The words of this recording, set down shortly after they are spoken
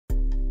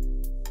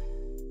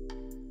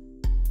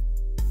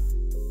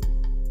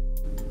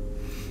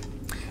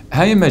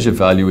How you measure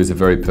value is a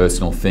very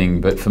personal thing,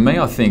 but for me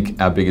I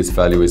think our biggest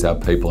value is our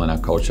people and our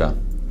culture.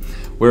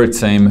 We're a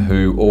team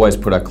who always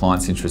put our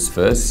clients' interests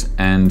first,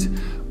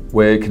 and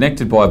we're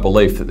connected by a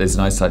belief that there's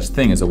no such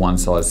thing as a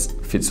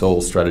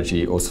one-size-fits-all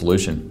strategy or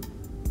solution.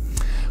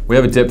 We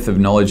have a depth of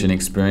knowledge and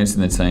experience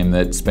in the team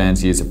that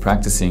spans years of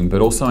practicing,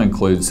 but also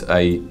includes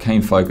a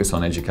keen focus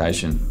on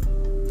education.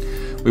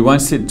 We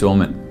won't sit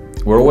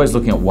dormant. We're always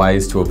looking at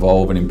ways to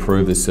evolve and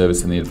improve the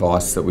service and the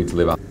advice that we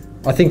deliver.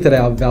 I think that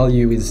our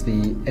value is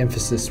the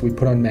emphasis we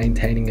put on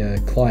maintaining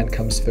a client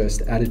comes first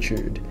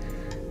attitude.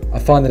 I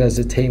find that as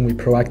a team we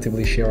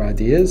proactively share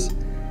ideas,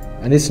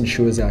 and this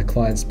ensures our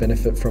clients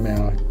benefit from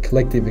our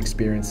collective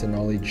experience and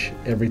knowledge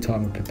every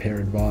time we prepare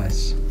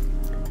advice.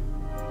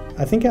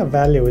 I think our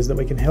value is that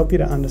we can help you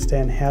to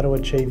understand how to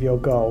achieve your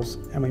goals,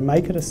 and we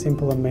make it a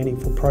simple and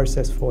meaningful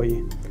process for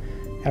you.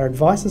 Our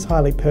advice is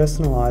highly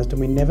personalised, and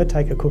we never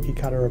take a cookie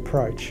cutter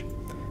approach.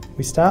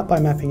 We start by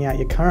mapping out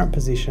your current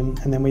position,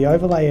 and then we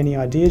overlay any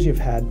ideas you've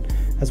had,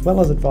 as well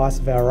as advice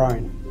of our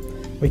own.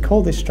 We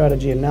call this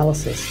strategy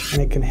analysis,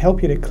 and it can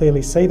help you to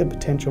clearly see the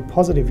potential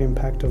positive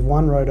impact of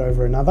one road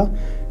over another,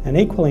 and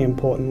equally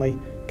importantly,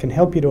 can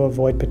help you to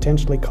avoid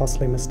potentially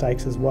costly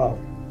mistakes as well.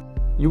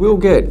 You will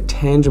get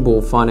tangible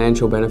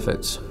financial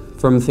benefits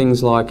from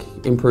things like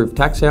improved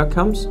tax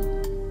outcomes,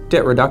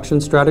 debt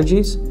reduction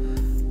strategies,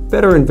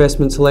 better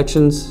investment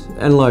selections,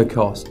 and low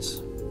costs.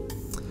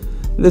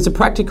 There's a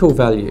practical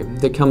value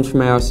that comes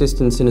from our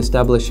assistance in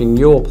establishing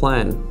your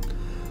plan,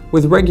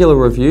 with regular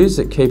reviews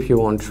that keep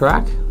you on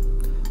track,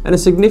 and a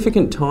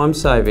significant time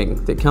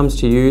saving that comes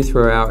to you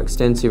through our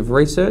extensive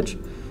research,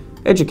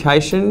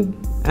 education,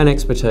 and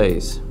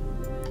expertise.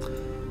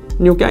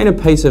 And you'll gain a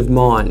peace of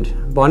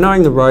mind by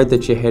knowing the road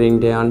that you're heading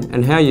down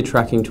and how you're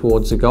tracking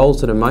towards the goals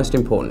that are most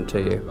important to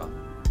you.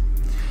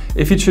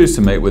 If you choose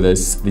to meet with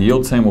us, the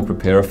Yield team will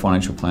prepare a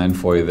financial plan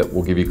for you that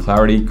will give you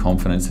clarity,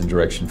 confidence and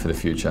direction for the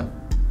future.